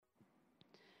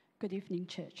Good evening,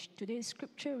 church. Today's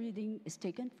scripture reading is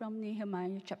taken from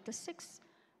Nehemiah chapter 6,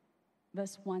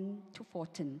 verse 1 to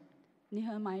 14.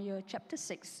 Nehemiah chapter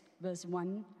 6, verse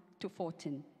 1 to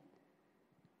 14.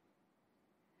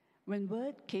 When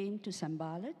word came to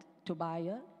Sanballat,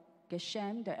 Tobiah,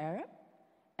 Geshem the Arab,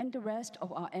 and the rest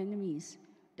of our enemies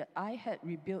that I had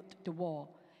rebuilt the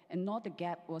wall, and not a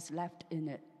gap was left in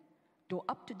it, though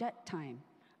up to that time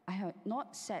I had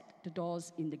not set the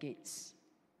doors in the gates.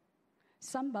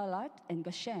 Sanballat and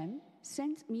Geshem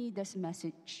sent me this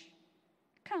message: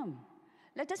 "Come,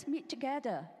 let us meet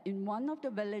together in one of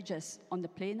the villages on the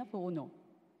plain of Ono."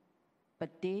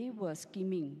 But they were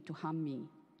scheming to harm me.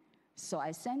 So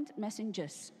I sent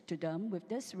messengers to them with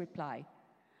this reply: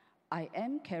 "I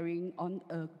am carrying on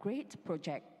a great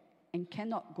project and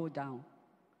cannot go down.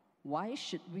 Why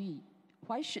should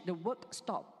the work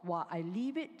stop while I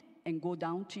leave it and go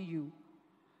down to you?"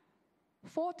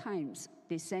 4 times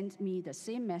they sent me the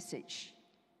same message,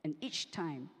 and each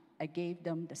time I gave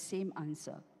them the same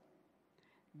answer.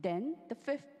 Then the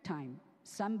 5th time,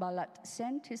 Sanballat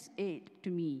sent his aide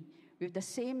to me with the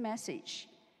same message,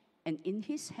 and in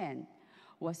his hand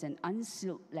was an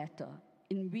unsealed letter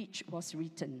in which was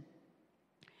written,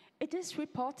 "It is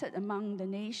reported among the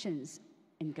nations,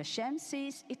 and Geshem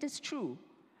says it is true,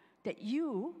 that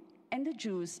you and the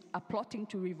Jews are plotting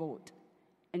to revolt,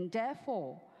 and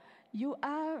therefore you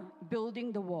are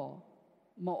building the wall.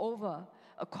 Moreover,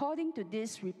 according to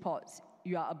these reports,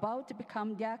 you are about to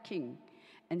become their king,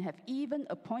 and have even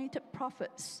appointed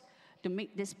prophets to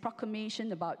make this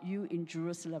proclamation about you in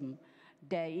Jerusalem: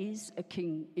 there is a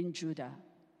king in Judah.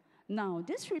 Now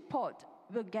this report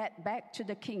will get back to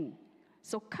the king,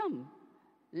 so come,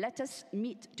 let us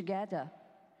meet together."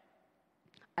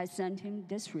 I sent him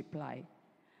this reply: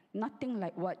 "Nothing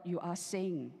like what you are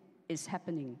saying is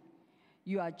happening.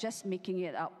 You are just making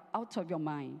it up out of your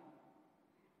mind."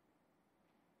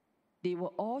 They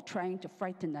were all trying to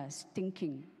frighten us,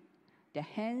 thinking their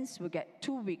hands will get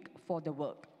too weak for the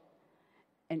work,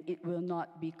 and it will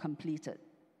not be completed.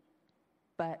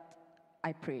 But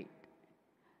I prayed,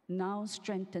 "Now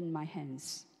strengthen my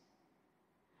hands."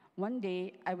 One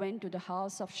day I went to the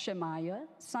house of Shemaiah,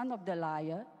 son of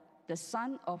Delaiah, the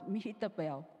son of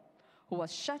Mehetabel, who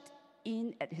was shut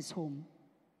in at his home.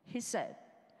 He said,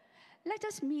 "Let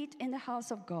us meet in the house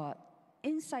of God,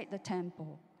 inside the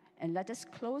temple, and let us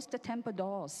close the temple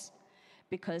doors,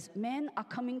 because men are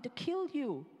coming to kill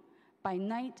you. By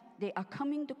night they are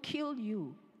coming to kill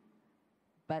you."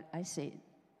 But I said,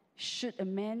 "Should a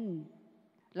man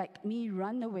like me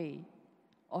run away,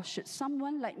 or should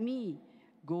someone like me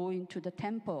go into the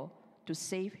temple to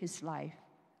save his life?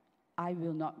 I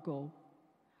will not go."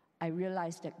 I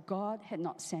realized that God had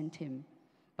not sent him,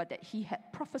 but that he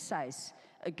had prophesied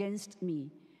against me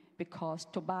because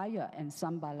Tobiah and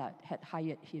Sanballat had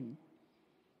hired him.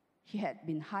 He had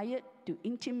been hired to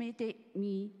intimidate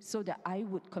me so that I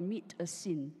would commit a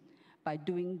sin by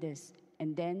doing this,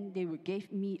 and then they would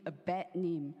give me a bad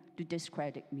name to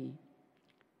discredit me.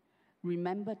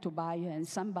 Remember Tobiah and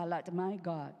Sanballat, my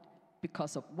God,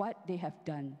 because of what they have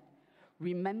done.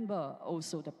 Remember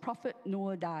also the prophet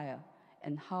Noadiah,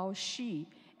 and how she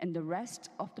and the rest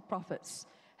of the prophets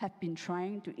have been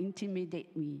trying to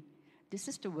intimidate me. This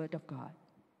is the word of God.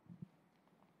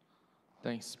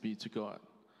 Thanks be to God.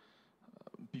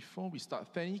 Before we start,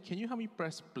 Fanny, can you help me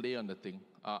press play on the thing?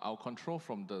 I'll control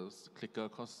from the clicker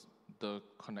because the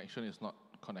connection is not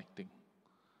connecting.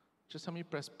 Just help me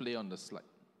press play on the slide.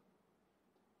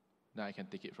 Then I can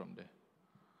take it from there.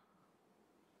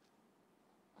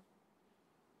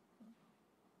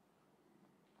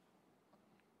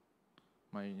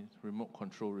 My remote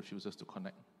control refuses to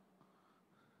connect.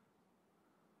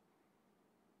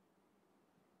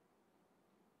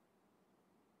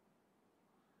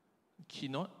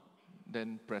 Keynote,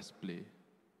 then press play.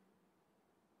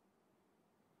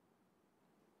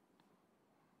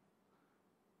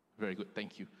 Very good,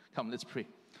 thank you. Come, let's pray.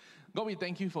 God, we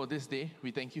thank you for this day.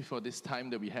 We thank you for this time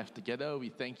that we have together. We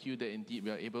thank you that indeed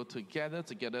we are able to gather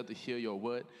together to hear your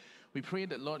word. We pray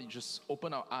that, Lord, you just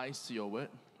open our eyes to your word.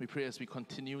 We pray as we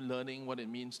continue learning what it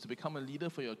means to become a leader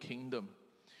for your kingdom,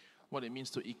 what it means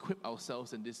to equip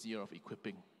ourselves in this year of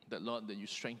equipping, that, Lord, that you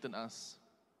strengthen us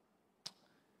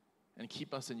and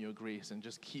keep us in your grace, and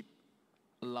just keep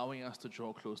allowing us to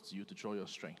draw close to you, to draw your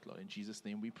strength, Lord. In Jesus'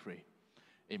 name we pray.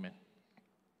 Amen.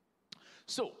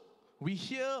 So, we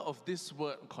hear of this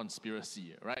word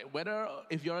conspiracy, right? Whether,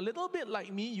 if you're a little bit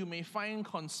like me, you may find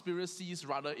conspiracies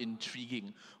rather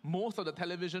intriguing. Most of the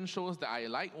television shows that I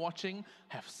like watching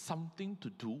have something to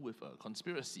do with a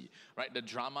conspiracy, right? The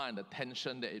drama and the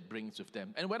tension that it brings with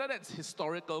them. And whether that's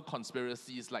historical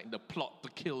conspiracies like the plot to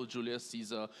kill Julius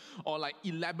Caesar, or like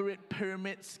elaborate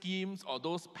pyramid schemes, or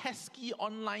those pesky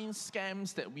online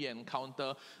scams that we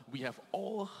encounter, we have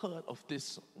all heard of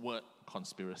this word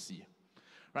conspiracy.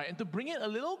 Right? And to bring it a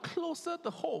little closer to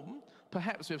home,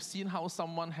 perhaps we've seen how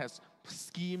someone has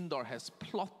schemed or has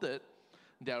plotted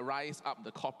their rise up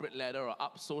the corporate ladder or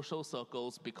up social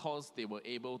circles because they were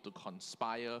able to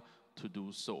conspire to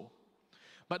do so.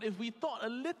 But if we thought a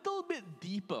little bit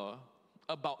deeper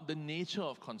about the nature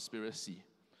of conspiracy,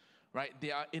 right,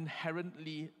 they are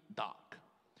inherently dark.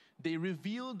 They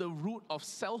reveal the root of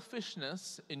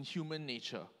selfishness in human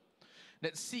nature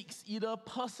that seeks either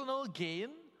personal gain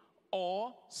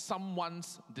or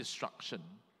someone's destruction.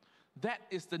 That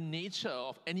is the nature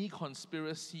of any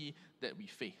conspiracy that we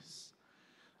face.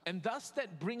 And thus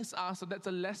that brings us, so that's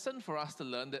a lesson for us to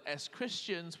learn, that as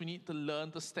Christians we need to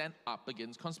learn to stand up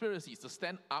against conspiracies, to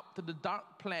stand up to the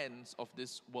dark plans of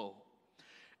this world.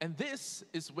 And this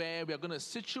is where we are going to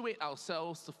situate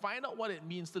ourselves to find out what it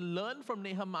means, to learn from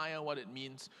Nehemiah what it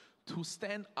means to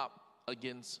stand up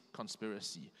against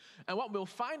conspiracy. And what we'll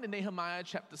find in Nehemiah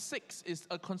chapter 6 is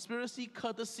a conspiracy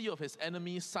courtesy of his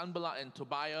enemies Sanballat and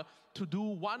Tobiah to do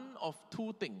one of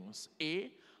two things: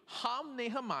 A, harm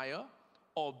Nehemiah,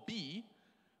 or B,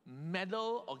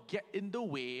 meddle or get in the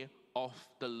way of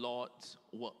the Lord's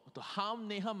work. To harm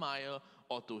Nehemiah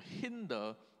or to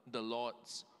hinder the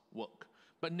Lord's work.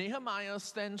 But Nehemiah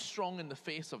stands strong in the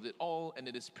face of it all, and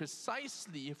it is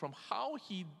precisely from how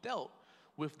he dealt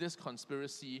with this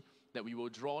conspiracy that we will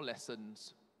draw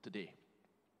lessons today.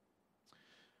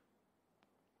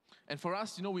 And for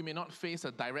us, we may not face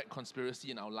a direct conspiracy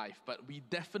in our life, but we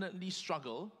definitely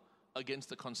struggle against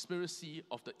the conspiracy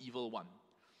of the evil one.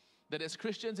 That as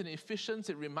Christians in Ephesians,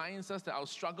 it reminds us that our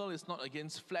struggle is not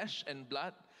against flesh and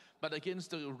blood, but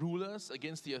against the rulers,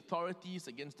 against the authorities,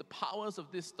 against the powers of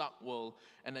this dark world,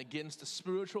 and against the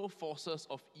spiritual forces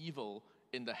of evil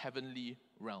in the heavenly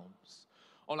realms.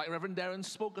 Or like Reverend Darren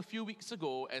spoke a few weeks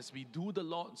ago, as we do the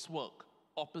Lord's work,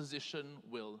 opposition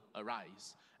will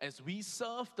arise. As we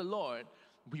serve the Lord,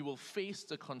 we will face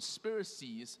the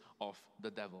conspiracies of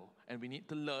the devil. And we need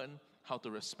to learn how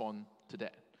to respond to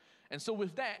that. And so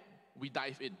with that, we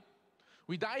dive in.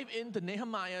 We dive into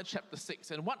Nehemiah chapter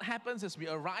 6. And what happens as we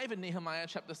arrive in Nehemiah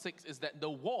chapter 6 is that the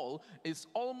wall is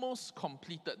almost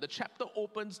completed. The chapter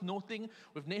opens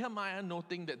with Nehemiah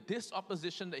noting that this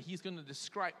opposition that he's going to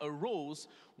describe arose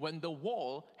when the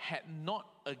wall had not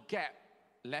a gap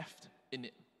left in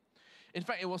it. In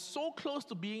fact, it was so close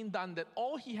to being done that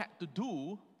all he had to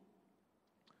do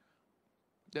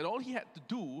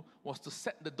was to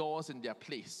set the doors in their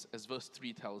place, as verse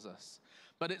 3 tells us.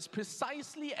 But it's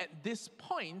precisely at this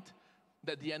point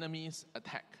that the enemies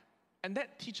attack. And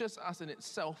that teaches us in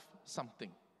itself something,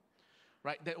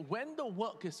 right? That when the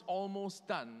work is almost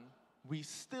done, we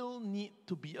still need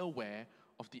to be aware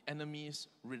of the enemy's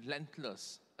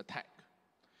relentless attack.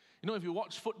 If you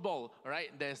watch football,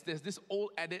 right, there's this old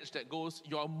adage that goes,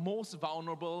 you're most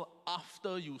vulnerable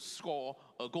after you score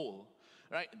a goal,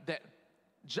 right? That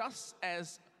just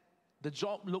as the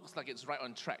job looks like it's right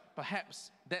on track,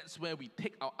 perhaps that's where we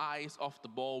take our eyes off the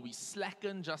ball, we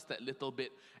slacken just that little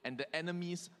bit, and the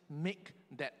enemies make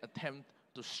that attempt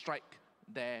to strike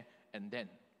there and then.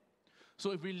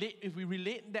 So if we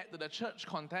relate that to the church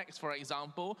context, for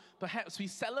example, perhaps we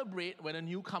celebrate when a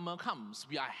newcomer comes.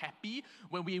 We are happy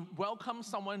when we welcome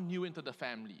someone new into the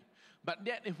family. But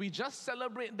yet, if we just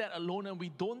celebrate that alone and we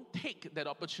don't take that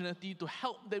opportunity to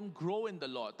help them grow in the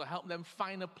Lord, to help them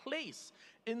find a place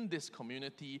in this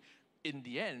community, in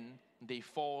the end, they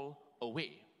fall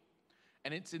away.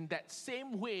 And it's in that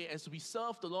same way as we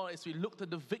serve the Lord, as we look at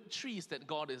the victories that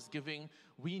God is giving,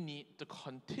 we need to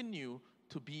continue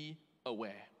to be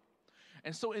aware.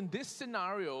 And so in this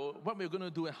scenario, what we're going to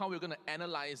do and how we're going to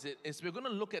analyze it is we're going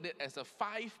to look at it as a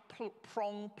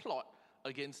 5-prong plot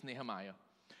against Nehemiah.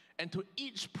 And to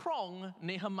each prong,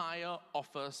 Nehemiah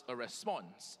offers a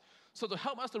response. So to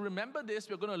help us to remember this,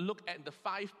 we're going to look at the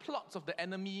 5 plots of the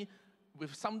enemy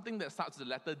with something that starts with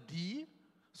the letter D,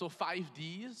 so 5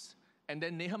 Ds, and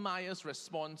then Nehemiah's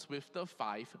response with the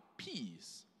 5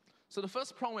 Ps. So the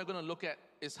first prong we're going to look at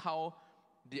is how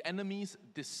the enemies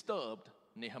disturbed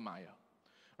Nehemiah.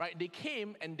 Right? They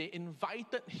came and they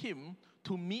invited him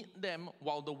to meet them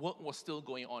while the work was still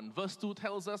going on. Verse 2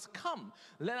 tells us, "Come,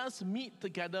 let us meet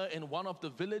together in one of the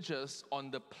villages on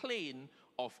the plain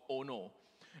of Ono."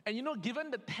 And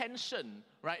given the tension,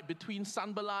 right, between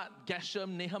Sanballat,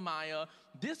 Geshem, Nehemiah,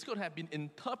 this could have been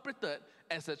interpreted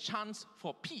as a chance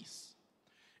for peace.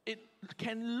 It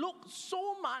can look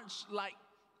so much like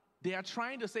they are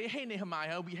trying to say, hey,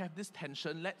 Nehemiah, we have this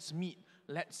tension, let's meet,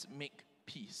 let's make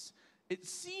peace. It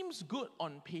seems good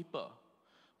on paper,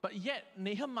 but yet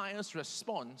Nehemiah's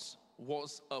response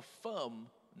was a firm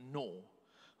no.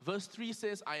 Verse 3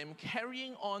 says, I am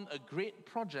carrying on a great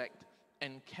project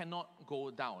and cannot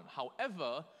go down.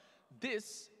 However,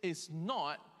 this is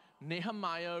not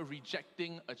Nehemiah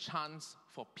rejecting a chance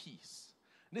for peace.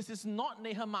 This is not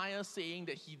Nehemiah saying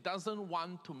that he doesn't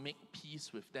want to make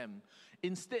peace with them.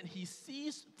 Instead, he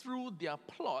sees through their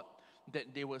plot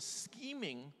that they were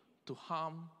scheming to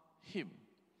harm him.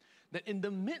 That in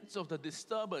the midst of the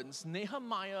disturbance,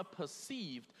 Nehemiah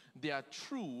perceived their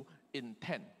true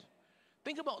intent.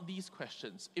 Think about these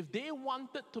questions. If they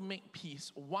wanted to make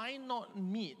peace, why not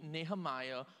meet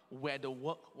Nehemiah where the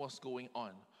work was going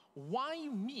on? Why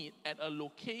meet at a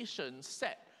location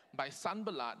set by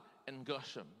Sanballat and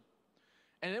Geshem?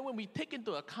 And then when we take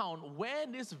into account where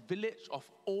this village of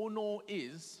Ono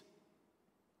is,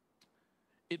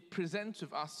 it presents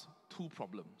with us two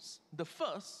problems. The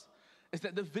first is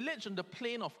that the village on the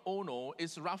plain of Ono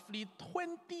is roughly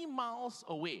 20 miles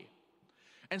away.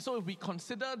 And so if we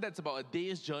consider that's about a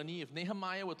day's journey, if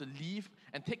Nehemiah were to leave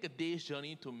and take a day's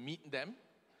journey to meet them,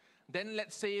 then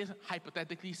let's say,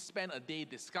 hypothetically, spend a day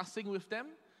discussing with them,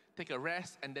 take a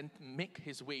rest, and then make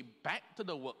his way back to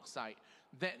the work site.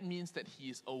 That means that he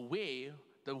is away,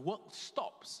 the work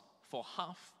stops for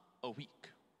half a week.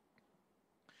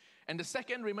 And the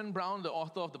second, Raymond Brown, the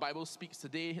author of the Bible Speaks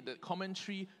Today, the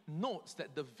commentary notes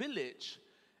that the village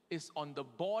is on the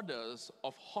borders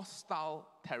of hostile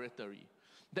territory.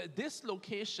 That this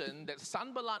location that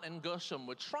Sanballat and Geshem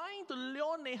were trying to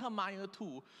lure Nehemiah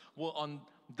to were on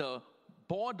the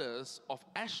borders of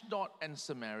Ashdod and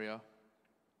Samaria,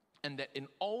 and that in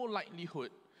all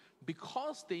likelihood,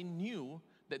 because they knew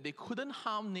that they couldn't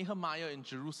harm Nehemiah in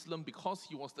Jerusalem because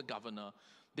he was the governor,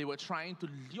 they were trying to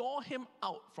lure him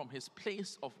out from his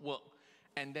place of work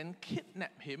and then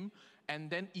kidnap him and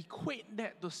then equate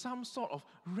that to some sort of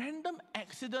random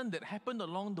accident that happened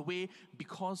along the way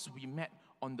because we met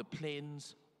on the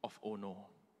plains of Ono.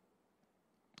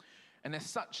 And as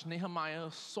such, Nehemiah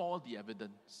saw the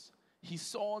evidence. He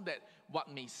saw that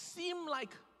what may seem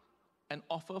like an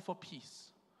offer for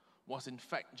peace was in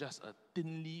fact just a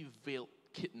thinly veiled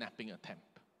kidnapping attempt.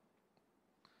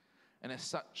 And as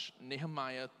such,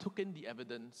 Nehemiah took in the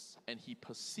evidence and he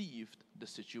perceived the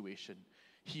situation.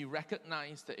 He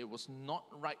recognized that it was not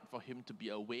right for him to be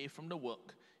away from the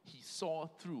work. He saw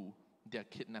through their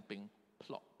kidnapping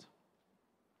plot.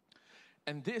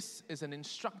 And this is an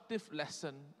instructive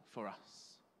lesson for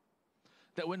us.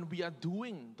 That when we are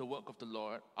doing the work of the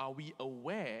Lord, are we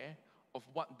aware of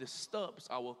what disturbs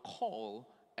our call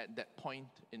at that point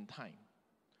in time?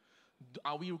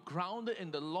 Are we grounded in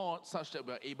the Lord such that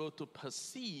we are able to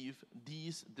perceive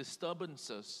these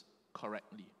disturbances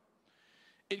correctly?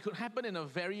 It could happen in a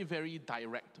very, very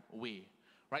direct way,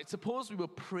 right? Suppose we were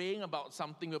praying about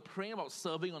something, we were praying about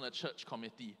serving on a church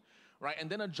committee, right? And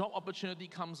then a job opportunity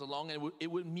comes along and it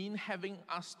would mean having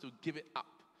us to give it up,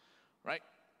 right?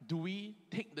 Do we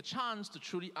take the chance to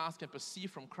truly ask and perceive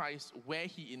from Christ where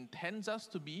He intends us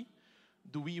to be?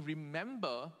 Do we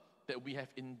remember that we have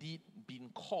indeed been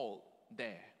called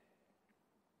there?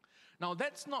 Now,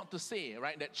 that's not to say,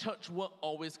 right, that church work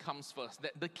always comes first.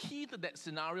 That the key to that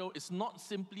scenario is not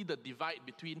simply the divide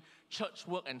between church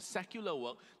work and secular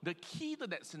work. The key to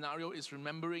that scenario is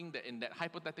remembering that in that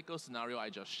hypothetical scenario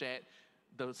I just shared,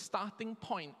 the starting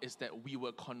point is that we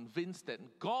were convinced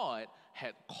that God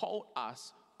had called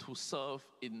us to serve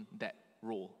in that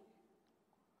role.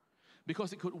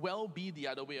 Because it could well be the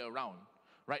other way around.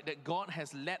 Right, that God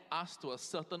has led us to a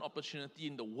certain opportunity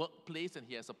in the workplace and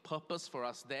He has a purpose for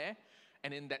us there.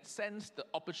 And in that sense, the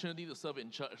opportunity to serve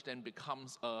in church then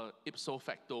becomes a ipso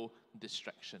facto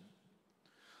distraction.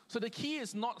 So the key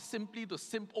is not simply to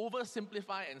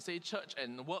oversimplify and say church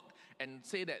and work and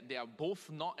say that they are both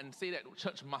not, and say that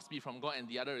church must be from God and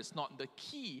the other is not. The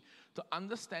key to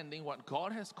understanding what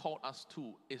God has called us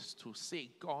to is to say,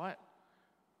 God,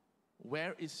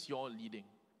 where is your leading?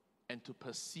 And to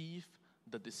perceive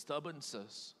the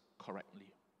disturbances correctly.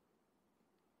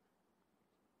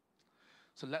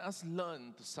 So let us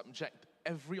learn to subject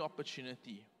every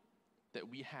opportunity that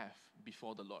we have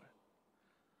before the Lord.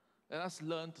 Let us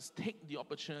learn to take the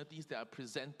opportunities that are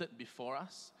presented before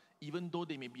us, even though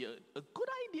they may be a good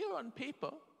idea on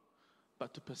paper,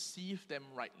 but to perceive them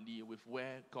rightly with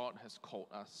where God has called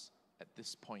us at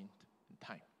this point in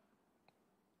time.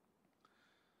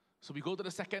 So we go to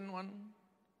the second one.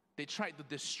 They tried to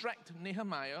distract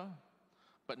Nehemiah,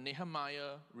 but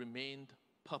Nehemiah remained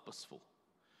purposeful.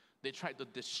 They tried to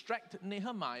distract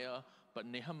Nehemiah, but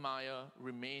Nehemiah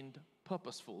remained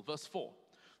purposeful. Verse 4.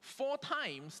 4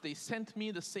 times they sent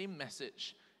me the same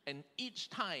message, and each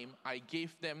time I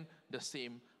gave them the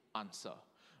same answer.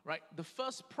 Right? The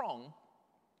first prong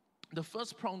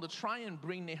to try and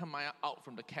bring Nehemiah out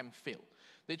from the camp failed.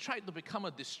 They tried to become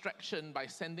a distraction by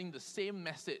sending the same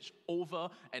message over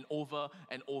and over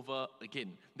and over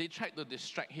again. They tried to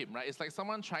distract him, right? It's like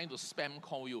someone trying to spam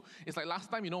call you. It's like last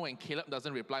time, when Caleb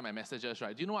doesn't reply my messages,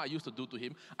 right? Do you know what I used to do to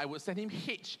him? I would send him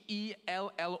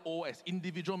HELLO as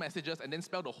individual messages and then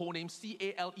spell the whole name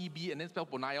CALEB and then spell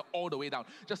Bonaiah all the way down,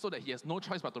 just so that he has no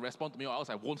choice but to respond to me, or else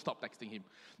I won't stop texting him.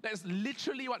 That's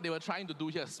literally what they were trying to do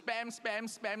here.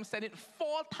 Spam, send it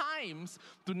 4 times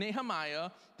to Nehemiah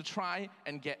to try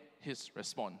and get his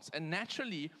response. And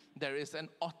naturally, there is an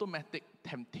automatic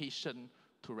temptation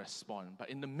to respond.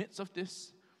 But in the midst of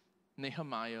this,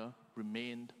 Nehemiah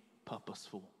remained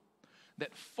purposeful.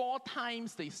 That 4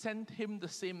 times they sent him the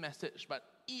same message, but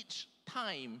each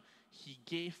time he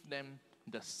gave them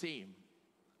the same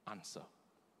answer.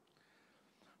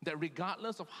 That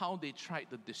regardless of how they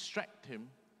tried to distract him,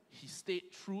 he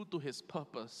stayed true to his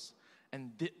purpose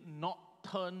and did not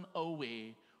turn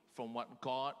away from what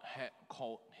God had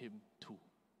called him to.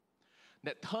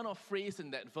 That turn of phrase in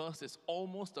that verse is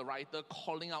almost the writer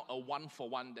calling out a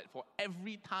 1-for-1, that for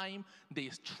every time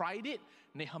they tried it,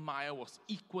 Nehemiah was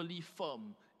equally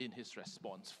firm in his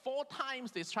response. 4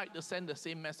 times they tried to send the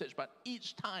same message, but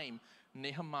each time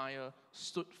Nehemiah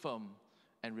stood firm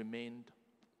and remained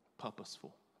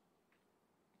purposeful.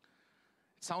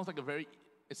 It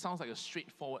sounds like a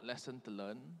straightforward lesson to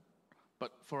learn,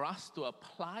 but for us to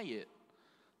apply it,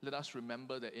 let us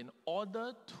remember that in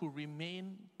order to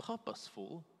remain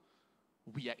purposeful,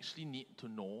 we actually need to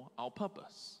know our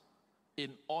purpose.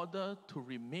 In order to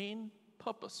remain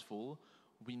purposeful,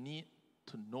 we need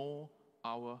to know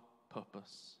our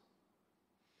purpose.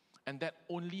 And that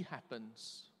only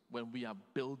happens when we are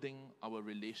building our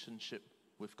relationship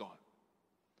with God.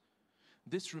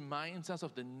 This reminds us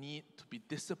of the need to be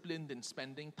disciplined in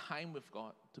spending time with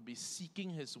God, to be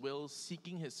seeking His will,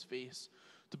 seeking His face,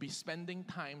 to be spending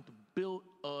time to build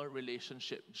a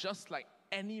relationship. Just like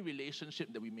any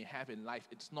relationship that we may have in life,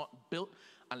 it's not built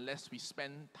unless we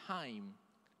spend time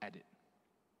at it.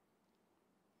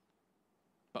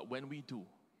 But when we do,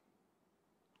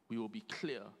 we will be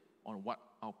clear on what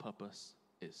our purpose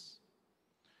is.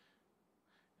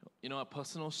 A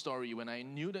personal story, when I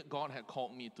knew that God had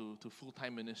called me to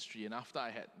full-time ministry, and after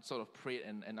I had sort of prayed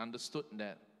and understood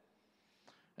that,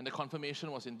 and the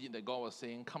confirmation was indeed that God was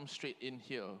saying, come straight in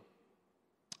here,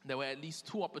 there were at least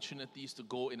 2 opportunities to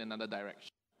go in another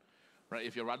direction. Right?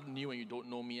 If you're rather new and you don't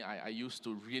know me, I used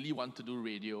to really want to do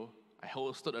radio. I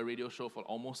hosted a radio show for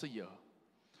almost a year.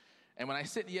 And when I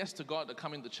said yes to God to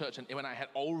come into church, and when I had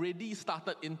already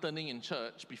started interning in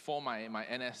church before my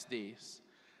NS days,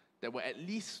 there were at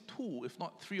least 2, if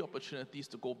not 3 opportunities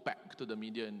to go back to the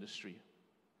media industry.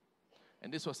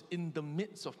 And this was in the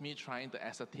midst of me trying to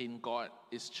ascertain, God,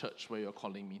 is church where you're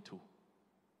calling me to?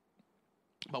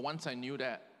 But once I knew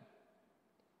that,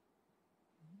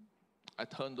 I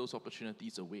turned those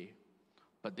opportunities away.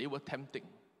 But they were tempting.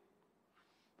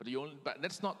 But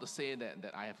that's not to say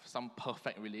that I have some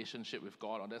perfect relationship with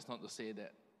God, or that's not to say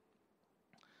that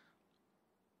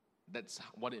that's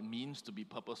what it means to be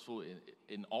purposeful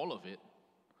in all of it.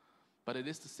 But it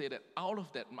is to say that out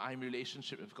of that, my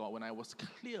relationship with God, when I was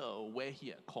clear where He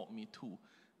had called me to,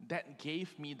 that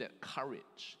gave me that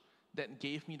courage. That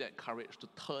gave me that courage to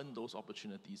turn those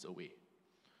opportunities away.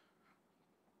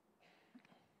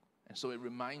 And so it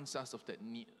reminds us of that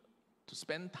need to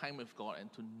spend time with God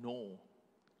and to know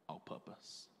our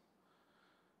purpose.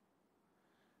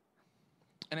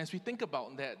 And as we think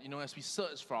about that, as we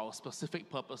search for our specific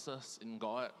purposes in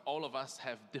God, all of us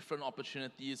have different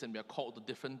opportunities and we are called to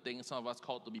different things. Some of us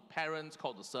called to be parents,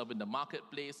 called to serve in the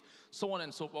marketplace, so on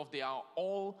and so forth. They are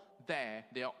all there.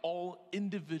 They are all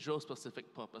individual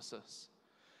specific purposes.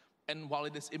 And while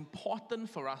it is important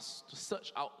for us to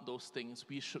search out those things,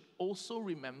 we should also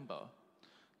remember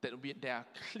that there are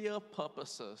clear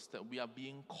purposes that we are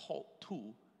being called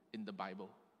to in the Bible.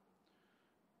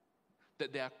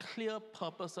 That there are clear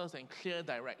purposes and clear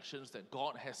directions that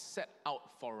God has set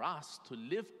out for us to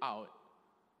live out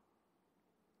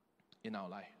in our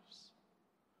lives.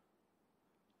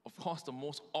 Of course, the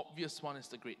most obvious one is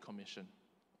the Great Commission,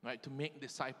 right? To make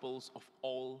disciples of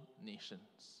all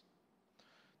nations.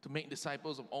 To make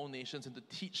disciples of all nations and to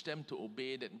teach them to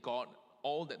obey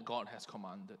all that God has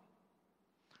commanded.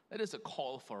 That is a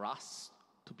call for us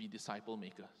to be disciple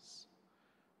makers.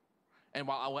 And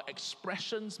while our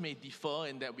expressions may differ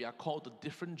in that we are called to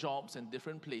different jobs and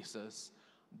different places,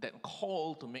 that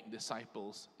call to make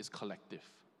disciples is collective.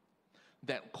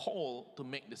 That call to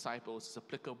make disciples is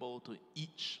applicable to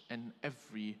each and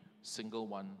every single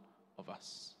one of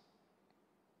us.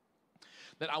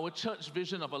 That our church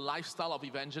vision of a lifestyle of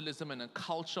evangelism and a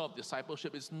culture of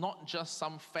discipleship is not just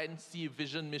some fancy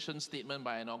vision mission statement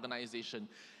by an organization.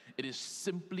 It is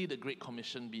simply the Great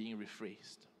Commission being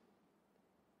rephrased.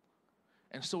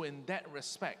 And so in that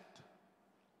respect,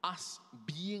 us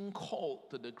being called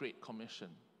to the Great Commission,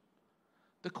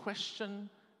 the question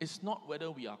is not whether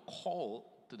we are called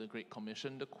to the Great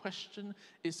Commission. The question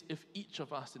is if each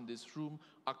of us in this room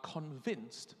are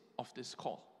convinced of this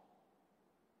call.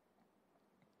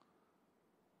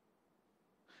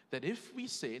 That if we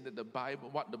say that the Bible,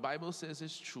 what the Bible says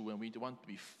is true and we want to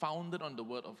be founded on the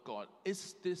Word of God,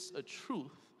 is this a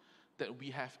truth that we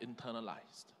have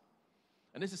internalized?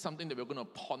 And this is something that we're going to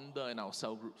ponder in our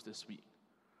cell groups this week.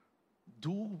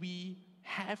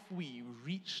 Have we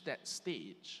reached that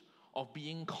stage of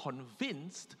being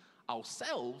convinced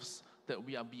ourselves that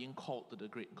we are being called to the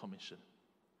Great Commission?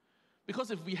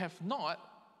 Because if we have not,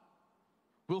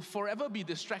 we'll forever be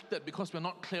distracted because we're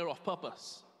not clear of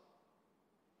purpose.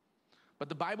 But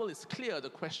the Bible is clear. The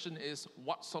question is,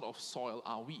 what sort of soil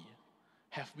are we?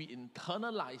 Have we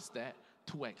internalized that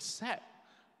to accept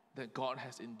that God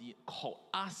has indeed called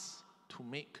us to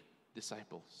make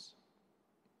disciples?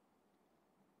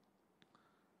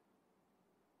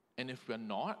 And if we're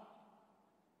not,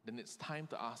 then it's time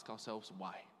to ask ourselves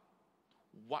why.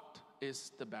 What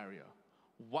is the barrier?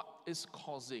 What is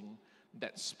causing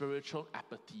that spiritual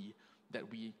apathy that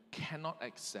we cannot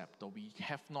accept or we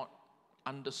have not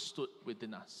understood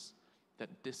within us that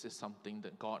this is something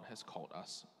that God has called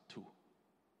us to?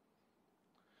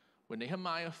 When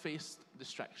Nehemiah faced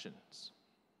distractions,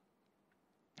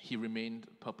 he remained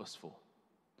purposeful.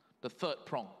 The third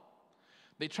prong.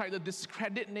 They tried to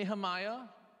discredit Nehemiah,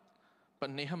 but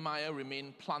Nehemiah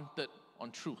remained planted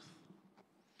on truth.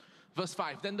 Verse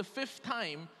 5, then the fifth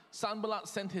time, Sanballat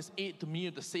sent his aide to me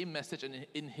with the same message, and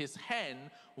in his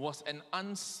hand was an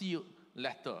unsealed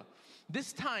letter.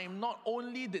 This time, not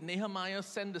only did Nehemiah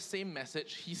send the same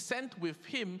message, he sent with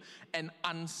him an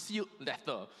unsealed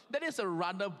letter. That is a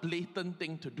rather blatant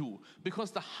thing to do,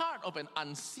 because the heart of an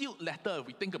unsealed letter, if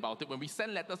we think about it, when we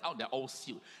send letters out, they're all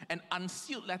sealed. An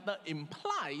unsealed letter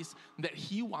implies that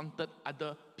he wanted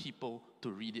other people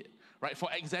to read it, right? For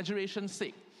exaggeration's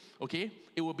sake, okay?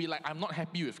 It would be like, I'm not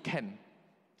happy with Ken.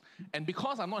 And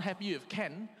because I'm not happy with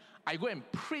Ken, I go and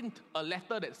print a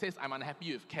letter that says I'm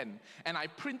unhappy with Ken. And I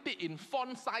print it in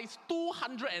font size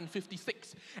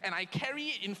 256. And I carry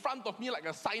it in front of me like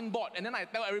a signboard. And then I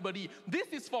tell everybody, this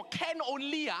is for Ken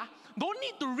only. Don't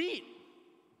need to read.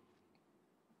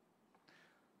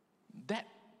 That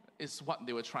is what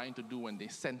they were trying to do when they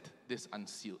sent this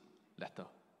unsealed letter.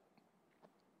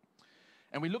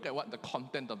 And we look at what the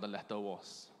content of the letter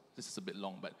was. This is a bit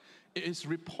long, but it is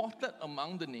reported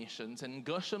among the nations, and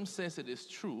Gershom says it is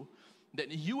true,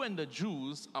 that you and the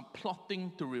Jews are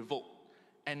plotting to revolt,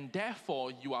 and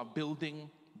therefore you are building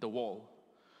the wall.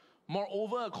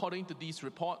 Moreover, according to these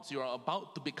reports, you are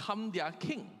about to become their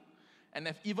king, and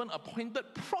have even appointed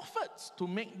prophets to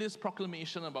make this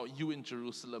proclamation about you in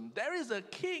Jerusalem. There is a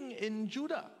king in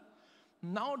Judah.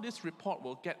 Now this report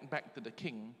will get back to the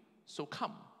king, so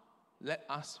come, let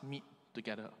us meet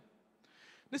together.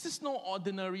 This is no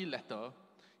ordinary letter.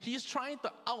 He is trying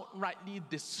to outrightly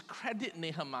discredit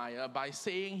Nehemiah by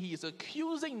saying he is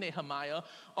accusing Nehemiah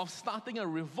of starting a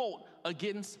revolt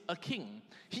against a king.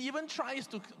 He even tries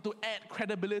to add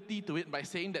credibility to it by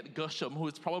saying that Gershom, who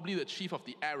is probably the chief of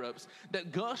the Arabs,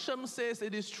 that Gershom says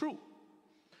it is true.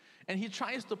 And he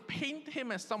tries to paint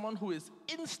him as someone who is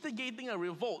instigating a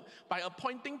revolt by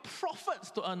appointing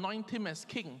prophets to anoint him as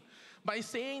king, by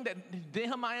saying that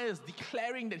Nehemiah is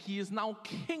declaring that he is now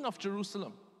king of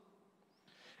Jerusalem.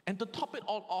 And to top it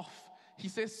all off, he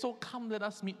says, so come, let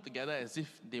us meet together, as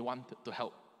if they wanted to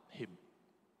help him.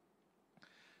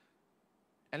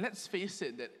 And let's face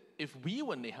it, that if we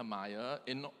were Nehemiah,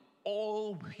 in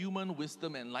all human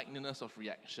wisdom and likeliness of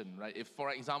reaction, right? If,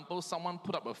 for example, someone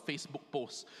put up a Facebook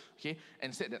post, okay,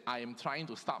 and said that I am trying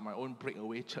to start my own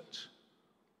breakaway church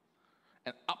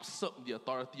and usurp the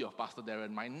authority of Pastor Darren,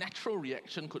 my natural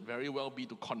reaction could very well be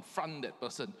to confront that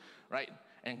person, right?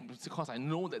 And because I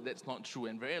know that that's not true,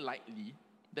 and very likely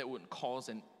that would cause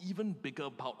an even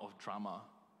bigger bout of drama.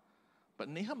 But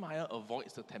Nehemiah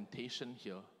avoids the temptation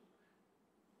here,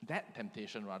 that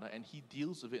temptation rather, and he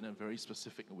deals with it in a very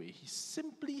specific way. He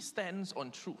simply stands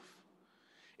on truth.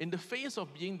 In the face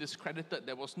of being discredited,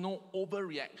 there was no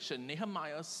overreaction.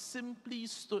 Nehemiah simply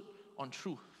stood on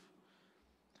truth.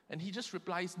 And he just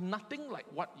replies, nothing like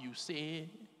what you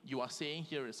are saying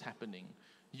here is happening.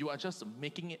 You are just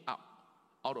making it up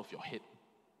out of your head.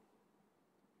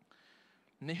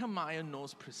 Nehemiah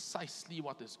knows precisely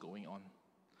what is going on.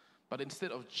 But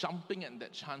instead of jumping at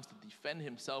that chance to defend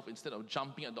himself, instead of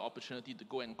jumping at the opportunity to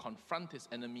go and confront his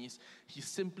enemies, he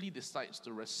simply decides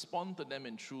to respond to them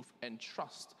in truth and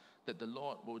trust that the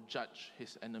Lord will judge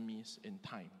his enemies in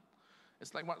time.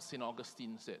 It's like what St.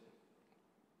 Augustine said.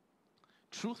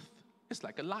 Truth is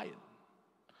like a lion.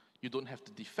 You don't have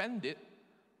to defend it,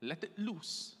 let it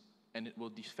loose, and it will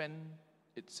defend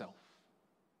itself.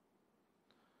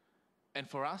 And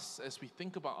for us, as we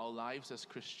think about our lives as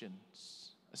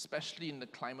Christians, especially in the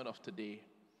climate of today,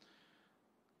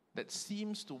 that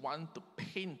seems to want to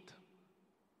paint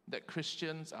that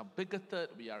Christians are bigoted,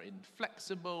 we are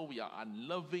inflexible, we are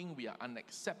unloving, we are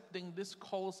unaccepting. This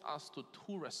calls us to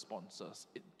two responses.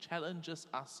 It challenges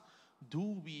us.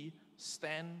 Do we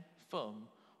stand firm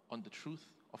on the truth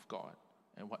of God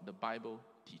and what the Bible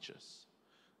teaches?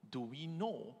 Do we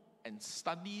know and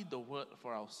study the Word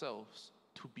for ourselves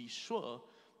to be sure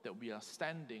that we are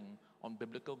standing on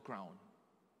biblical ground,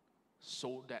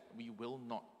 so that we will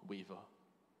not waver?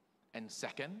 And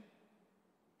second,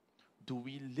 do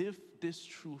we live this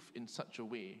truth in such a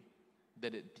way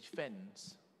that it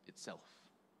defends itself?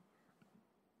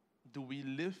 Do we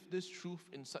live this truth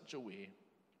in such a way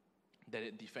that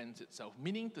it defends itself?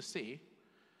 Meaning to say,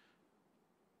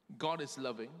 God is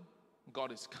loving,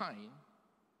 God is kind.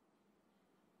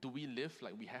 Do we live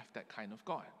like we have that kind of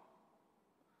God?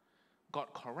 God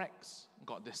corrects,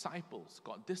 God disciples,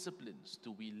 God disciplines.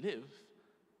 Do we live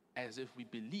as if we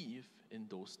believe in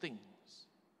those things?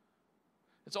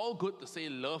 It's all good to say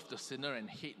love the sinner and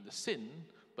hate the sin,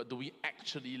 but do we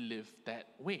actually live that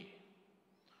way?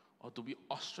 Or do we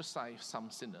ostracize some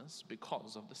sinners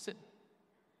because of the sin?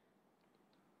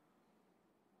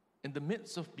 In the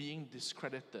midst of being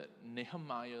discredited,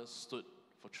 Nehemiah stood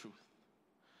for truth.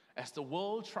 As the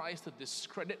world tries to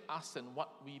discredit us and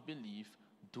what we believe,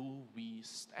 do we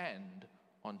stand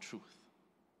on truth?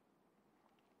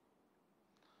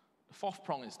 The fourth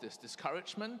prong is this: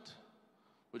 discouragement,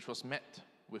 which was met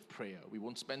with prayer. We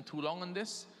won't spend too long on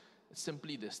this. It's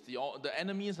simply this: the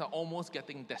enemies are almost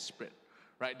getting desperate,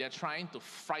 right? They're trying to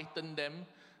frighten them.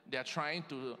 They're trying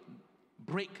to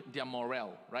break their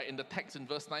morale, right? In the text in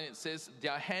verse 9, it says,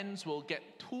 their hands will get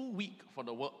too weak for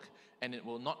the work and it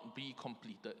will not be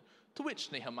completed. To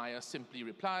which Nehemiah simply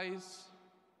replies,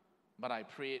 but I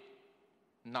prayed,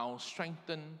 now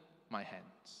strengthen my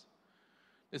hands.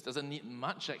 This doesn't need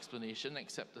much explanation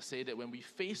except to say that when we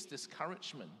face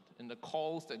discouragement in the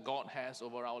calls that God has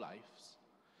over our lives,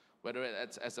 whether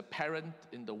it's as a parent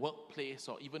in the workplace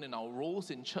or even in our roles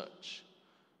in church,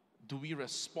 do we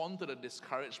respond to the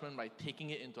discouragement by taking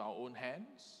it into our own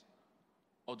hands?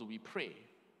 Or do we pray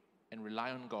and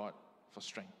rely on God for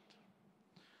strength?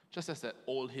 Just as that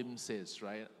old hymn says,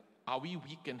 right? Are we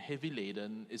weak and heavy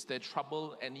laden? Is there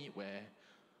trouble anywhere?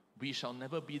 We shall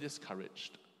never be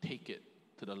discouraged. Take it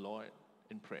to the Lord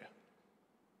in prayer.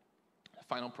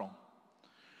 Final prong.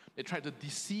 They tried to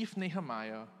deceive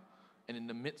Nehemiah, and in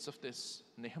the midst of this,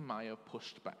 Nehemiah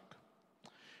pushed back.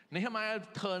 Nehemiah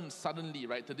turned suddenly,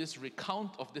 right, to this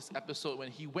recount of this episode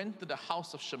when he went to the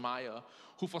house of Shemaiah,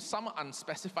 who for some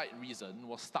unspecified reason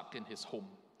was stuck in his home.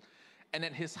 And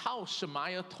at his house,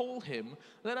 Shemaiah told him,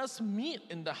 let us meet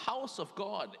in the house of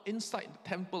God inside the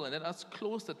temple and let us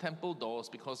close the temple doors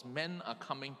because men are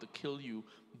coming to kill you.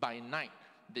 By night,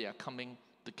 they are coming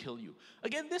to kill you.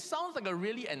 Again, this sounds like a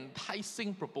really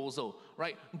enticing proposal,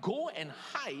 right? Go and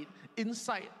hide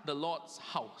inside the Lord's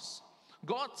house.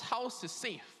 God's house is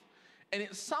safe. And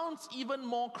it sounds even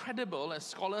more credible, as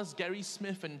scholars Gary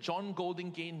Smith and John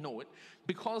Goldingay note,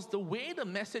 because the way the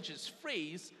message is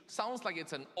phrased sounds like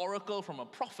it's an oracle from a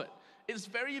prophet. It's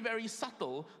very, very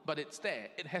subtle, but it's there.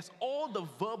 It has all the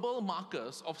verbal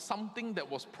markers of something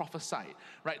that was prophesied,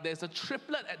 right? There's a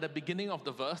triplet at the beginning of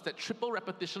the verse, that triple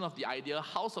repetition of the idea,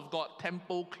 house of God,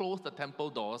 temple, close the temple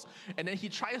doors. And then he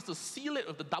tries to seal it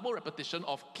with the double repetition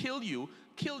of kill you,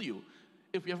 kill you.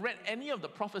 If you have read any of the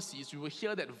prophecies, you will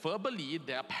hear that verbally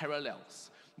there are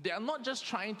parallels. They are not just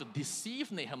trying to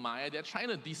deceive Nehemiah, they're trying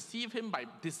to deceive him by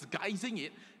disguising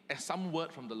it as some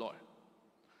word from the Lord.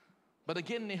 But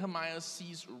again, Nehemiah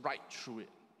sees right through it.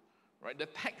 Right? The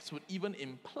text would even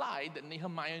imply that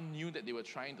Nehemiah knew that they were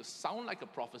trying to sound like a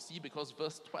prophecy, because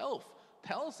verse 12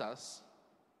 tells us,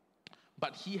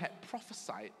 but he had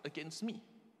prophesied against me.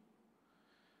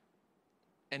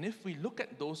 And if we look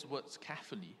at those words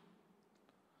carefully,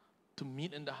 to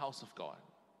meet in the house of God,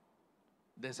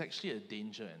 there's actually a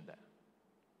danger in that.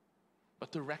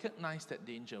 But to recognize that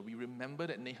danger, we remember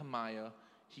that Nehemiah,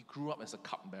 he grew up as a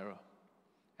cupbearer,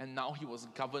 and now he was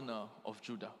governor of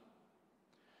Judah.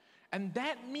 And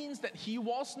that means that he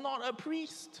was not a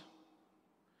priest.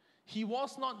 He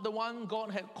was not the one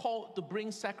God had called to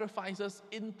bring sacrifices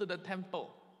into the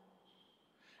temple.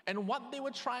 And what they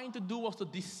were trying to do was to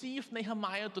deceive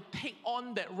Nehemiah to take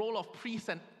on that role of priest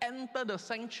and enter the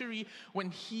sanctuary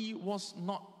when he was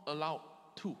not allowed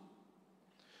to.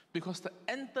 Because to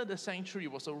enter the sanctuary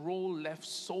was a role left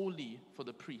solely for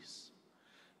the priests.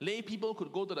 Lay people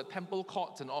could go to the temple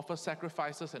courts and offer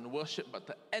sacrifices and worship, but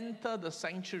to enter the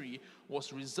sanctuary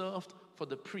was reserved for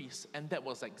the priests, and that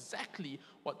was exactly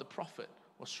what the prophet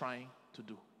was trying to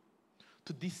do.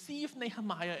 To deceive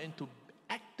Nehemiah into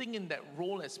acting in that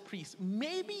role as priest,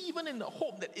 maybe even in the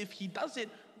hope that if he does it,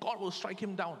 God will strike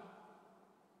him down.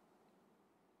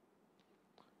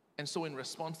 And so in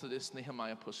response to this,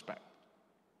 Nehemiah pushed back.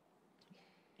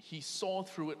 He saw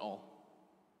through it all.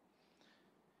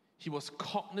 He was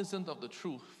cognizant of the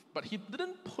truth, but he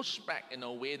didn't push back in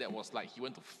a way that was like he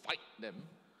went to fight them.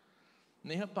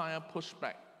 Nehemiah pushed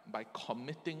back by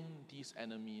committing these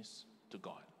enemies to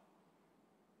God.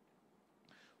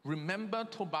 Remember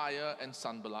Tobiah and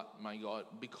Sanballat, my God,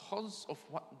 because of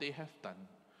what they have done.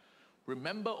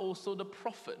 Remember also the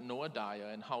prophet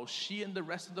Noadiah and how she and the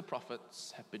rest of the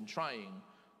prophets have been trying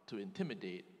to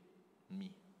intimidate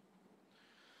me.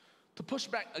 To push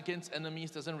back against enemies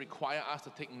doesn't require us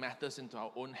to take matters into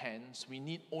our own hands. We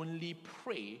need only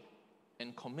pray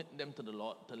and commit them to the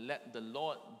Lord, to let the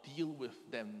Lord deal with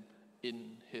them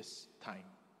in His time.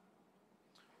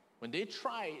 When they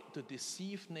tried to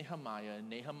deceive Nehemiah,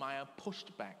 Nehemiah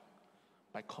pushed back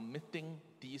by committing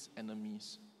these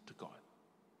enemies to God.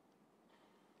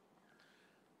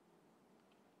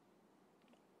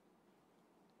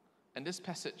 And this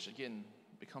passage, again,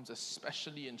 becomes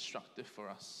especially instructive for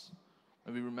us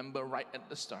when we remember right at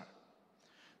the start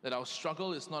that our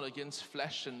struggle is not against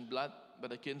flesh and blood,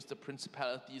 but against the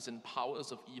principalities and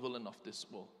powers of evil and of this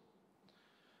world.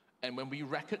 And when we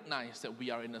recognize that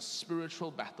we are in a spiritual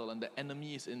battle and the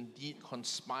enemy is indeed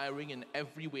conspiring in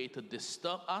every way to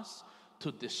disturb us,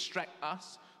 to distract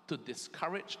us, to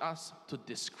discourage us, to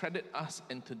discredit us,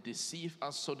 and to deceive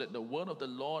us so that the word of the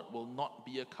Lord will not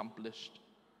be accomplished,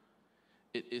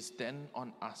 it is then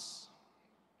on us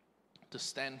to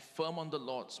stand firm on the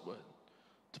Lord's word,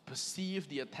 to perceive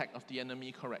the attack of the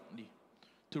enemy correctly,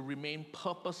 to remain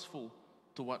purposeful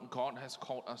to what God has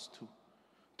called us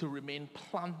to remain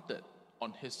planted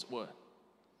on His word,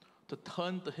 to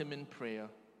turn to Him in prayer,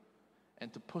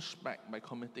 and to push back by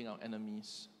committing our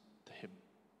enemies to Him.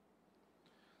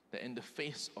 That in the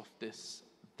face of this,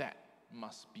 that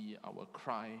must be our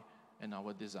cry and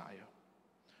our desire.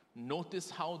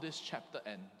 Notice how this chapter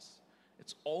ends.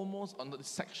 It's almost, under this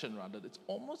section rather, it's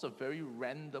almost a very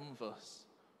random verse,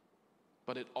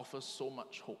 but it offers so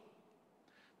much hope.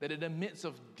 That in the midst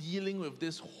of dealing with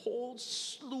this whole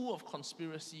slew of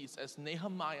conspiracies, as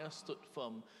Nehemiah stood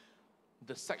firm,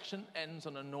 the section ends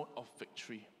on a note of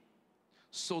victory.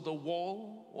 So the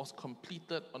wall was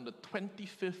completed on the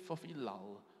 25th of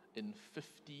Elul in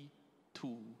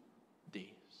 52 days.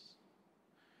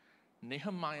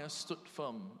 Nehemiah stood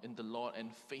firm in the Lord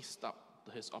and faced up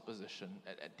to his opposition.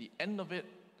 At the end of it,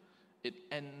 it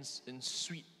ends in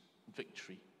sweet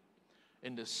victory,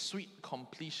 in the sweet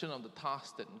completion of the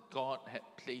task that God had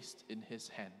placed in his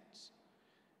hands.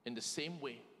 In the same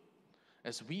way,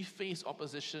 as we face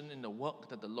opposition in the work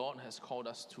that the Lord has called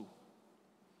us to,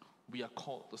 we are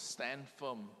called to stand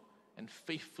firm and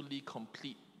faithfully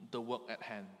complete the work at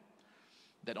hand.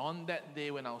 That on that day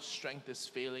when our strength is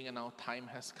failing and our time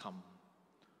has come,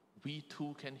 we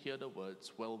too can hear the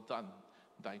words, "Well done,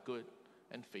 thy good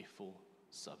and faithful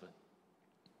servant."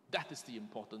 That is the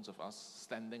importance of us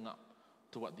standing up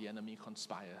to what the enemy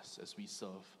conspires as we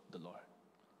serve the Lord.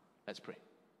 Let's pray.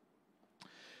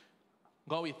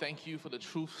 God, we thank you for the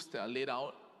truths that are laid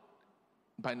out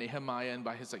by Nehemiah and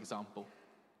by his example.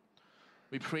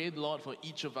 We pray, Lord, for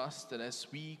each of us that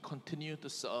as we continue to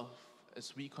serve,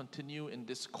 as we continue in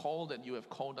this call that you have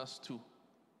called us to,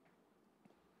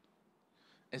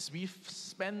 as we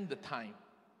spend the time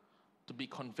to be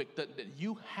convicted that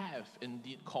you have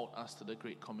indeed called us to the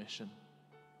Great Commission,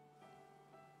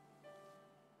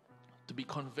 to be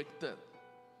convicted,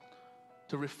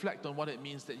 to reflect on what it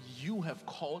means that you have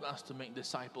called us to make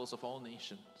disciples of all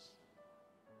nations.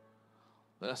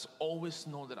 Let us always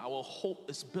know that our hope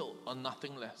is built on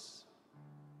nothing less.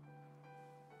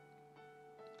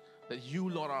 That you,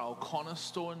 Lord, are our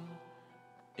cornerstone.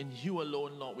 In you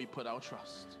alone, Lord, we put our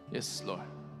trust. Yes, Lord.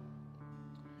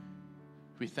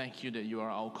 We thank you that you are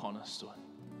our cornerstone.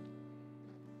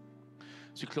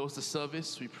 As we close the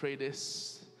service, we pray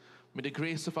this. May the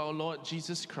grace of our Lord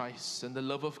Jesus Christ and the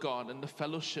love of God and the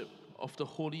fellowship of the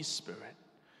Holy Spirit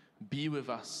be with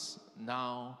us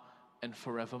now and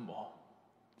forevermore.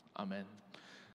 Amen.